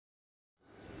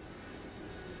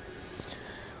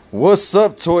What's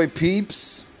up, toy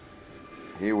peeps?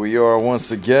 Here we are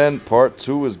once again. Part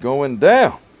 2 is going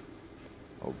down.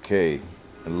 Okay,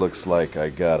 it looks like I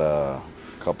got a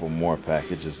couple more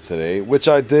packages today, which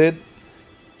I did.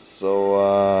 So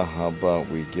how about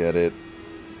we get it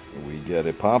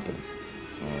popping.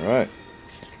 All right.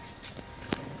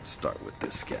 Let's start with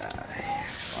this guy.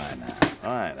 Why not?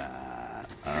 Why not?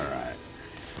 All right.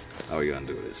 How are we gonna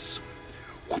do this?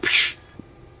 Whoopsh.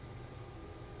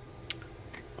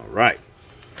 All right.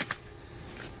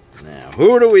 Now,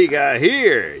 who do we got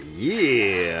here?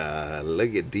 Yeah,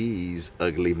 look at these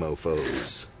ugly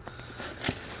mofos.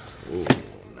 Oh,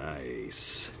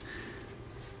 nice.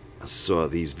 I saw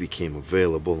these became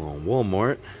available on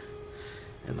Walmart,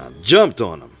 and I jumped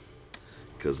on them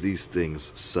because these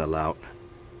things sell out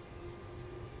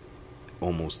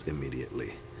almost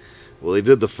immediately. Well, they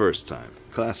did the first time.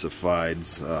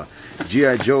 Classifieds,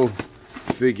 G.I. Joe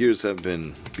figures have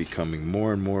been becoming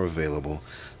more and more available.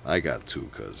 I got two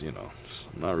because, you know,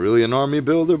 I'm not really an army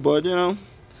builder, but, you know,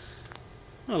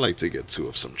 I like to get two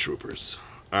of some troopers.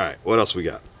 All right, what else we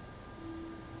got?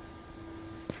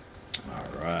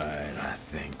 All right, I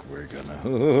think we're gonna,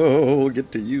 we'll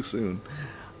get to you soon.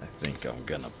 I think I'm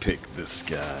gonna pick this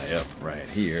guy up right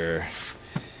here.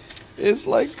 It's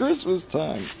like Christmas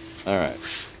time. All right,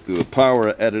 through the power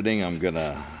of editing, I'm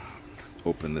gonna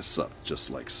open this up just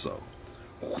like so.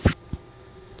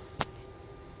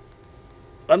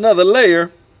 Another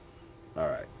layer. All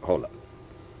right, hold up.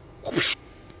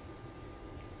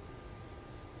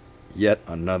 Yet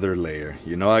another layer.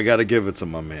 You know, I gotta give it to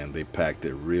my man. They packed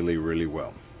it really, really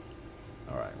well.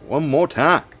 All right, one more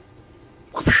time.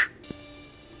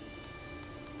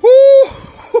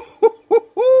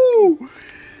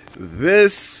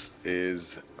 This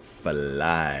is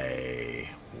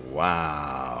fly.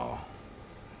 Wow.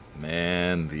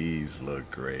 Man, these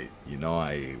look great. You know,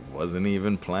 I wasn't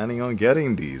even planning on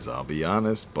getting these, I'll be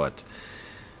honest, but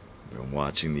I've been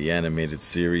watching the animated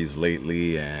series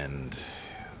lately, and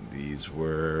these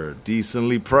were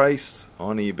decently priced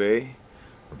on eBay.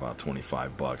 For about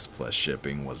 25 bucks plus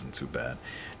shipping, wasn't too bad.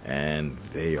 And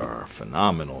they are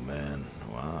phenomenal, man.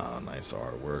 Wow, nice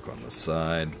artwork on the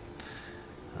side.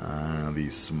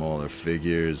 These smaller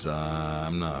figures,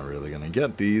 I'm not really going to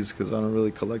get these because I don't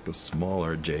really collect the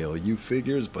smaller JLU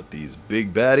figures, but these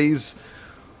big baddies,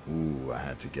 ooh, I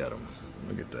had to get them.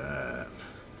 Look at that.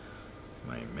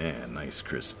 My man, nice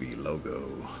crispy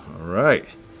logo. All right.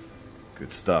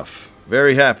 Good stuff.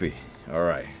 Very happy. All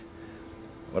right.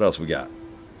 What else we got?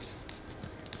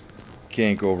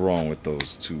 Can't go wrong with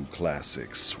those two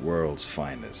classics. World's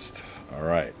finest. All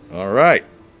right. All right.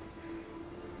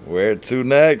 Where to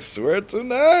next? Where to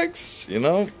next? You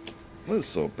know,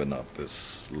 let's open up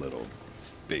this little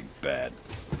big bad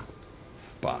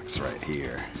box right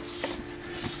here.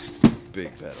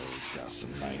 Big bad always got some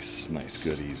nice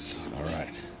goodies. All right.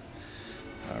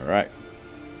 All right.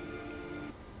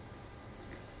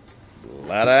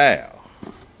 Bloody.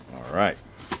 All right.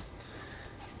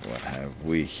 What have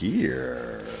we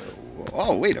here?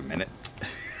 Oh, wait a minute.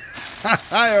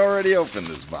 I already opened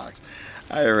this box.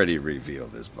 I already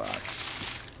revealed this box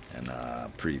in a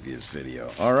previous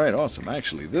video. All right, awesome.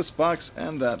 Actually, this box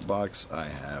and that box I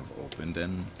have opened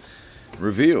and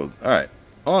revealed. All right,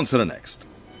 on to the next.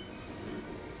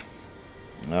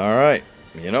 All right,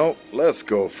 you know, let's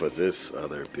go for this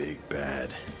other big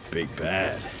bad. Big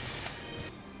bad.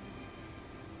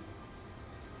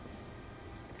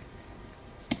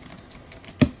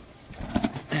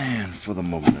 And for the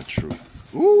moment of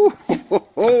truth. Ooh, ho,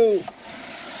 ho.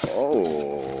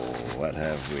 Oh, what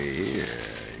have we here?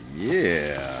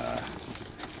 Yeah.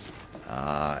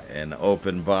 An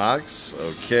open box.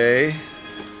 Okay.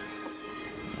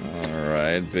 All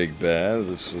right, big bad.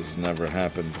 This has never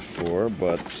happened before,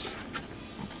 but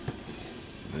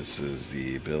this is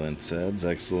the Bill and Ted's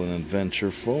Excellent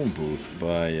Adventure phone booth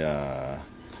by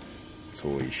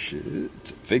Toy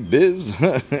Shit. Fig Biz.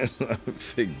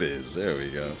 Fig Biz. There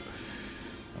we go.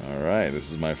 All right,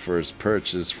 this is my first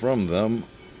purchase from them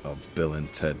of Bill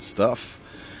and Ted stuff.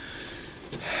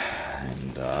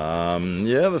 And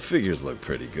yeah, the figures look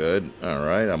pretty good. All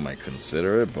right, I might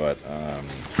consider it, but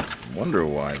wonder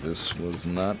why this was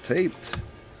not taped.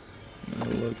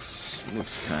 It looks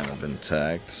kind of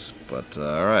intact, but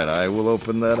all right, I will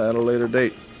open that at a later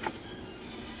date.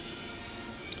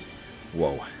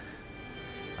 Whoa,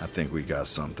 I think we got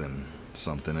something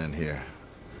in here.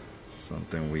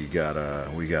 Something we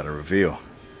gotta reveal.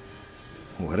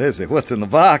 What is it? What's in the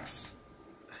box?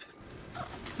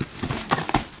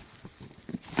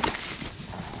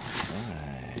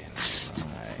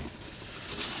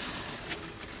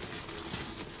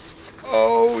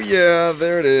 Oh yeah,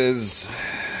 there it is.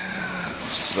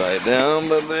 upside down,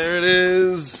 but there it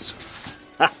is.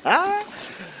 I'll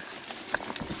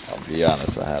be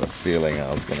honest, I had a feeling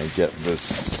I was gonna get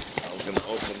this. I was gonna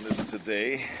open this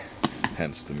today,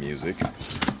 hence the music.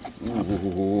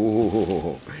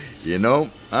 Ooh. You know,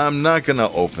 I'm not gonna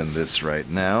open this right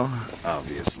now,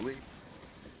 obviously.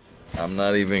 I'm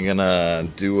not even gonna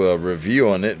do a review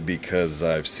on it because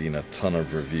I've seen a ton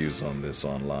of reviews on this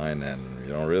online, and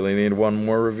you don't really need one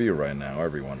more review right now.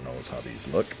 Everyone knows how these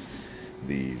look.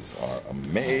 These are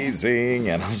amazing,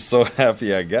 and I'm so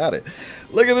happy I got it.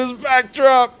 Look at this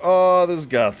backdrop. Oh, this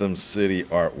Gotham City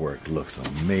artwork looks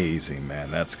amazing,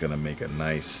 man. That's gonna make a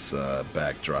nice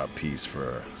backdrop piece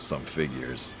for some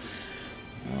figures.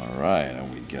 All right,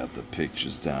 and we got the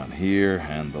pictures down here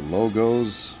and the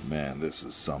logos. Man, this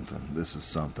is something. This is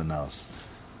something else.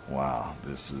 Wow,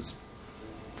 this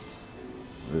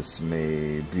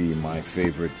may be my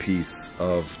favorite piece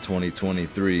of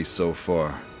 2023 so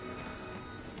far.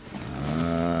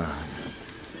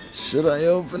 Should I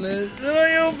open it? Should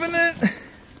I open it?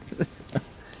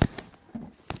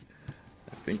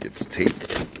 I think it's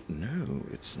taped. No,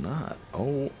 it's not.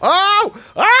 Oh, oh,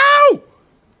 oh!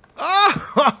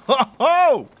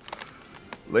 Oh!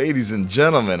 Ladies and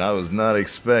gentlemen, I was not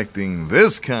expecting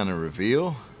this kind of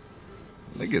reveal.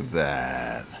 Look at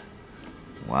that.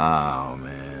 Wow,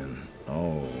 man.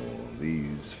 Oh,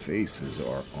 these faces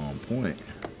are on point.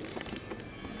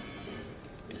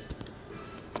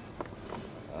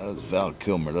 That's Val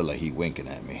Kilmer. Look like he winking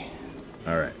at me.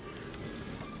 All right.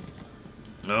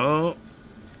 No.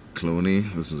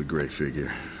 Clooney. This is a great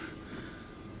figure.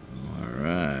 All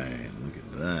right. Look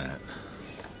at that.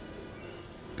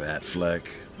 Batfleck.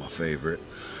 My favorite.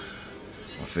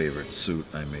 My favorite suit,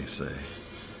 I may say.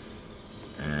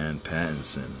 And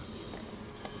Pattinson.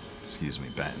 Excuse me,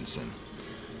 Pattinson.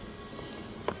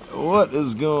 What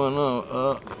is going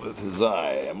on with his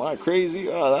eye? Am I crazy?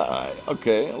 Oh, that eye.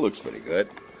 Okay, it looks pretty good.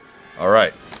 All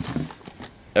right.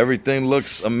 Everything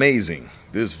looks amazing.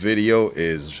 This video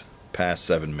is past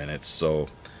 7 minutes, so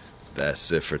that's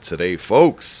it for today,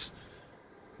 folks.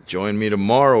 Join me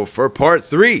tomorrow for part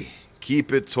 3.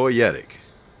 Keep it toyetic.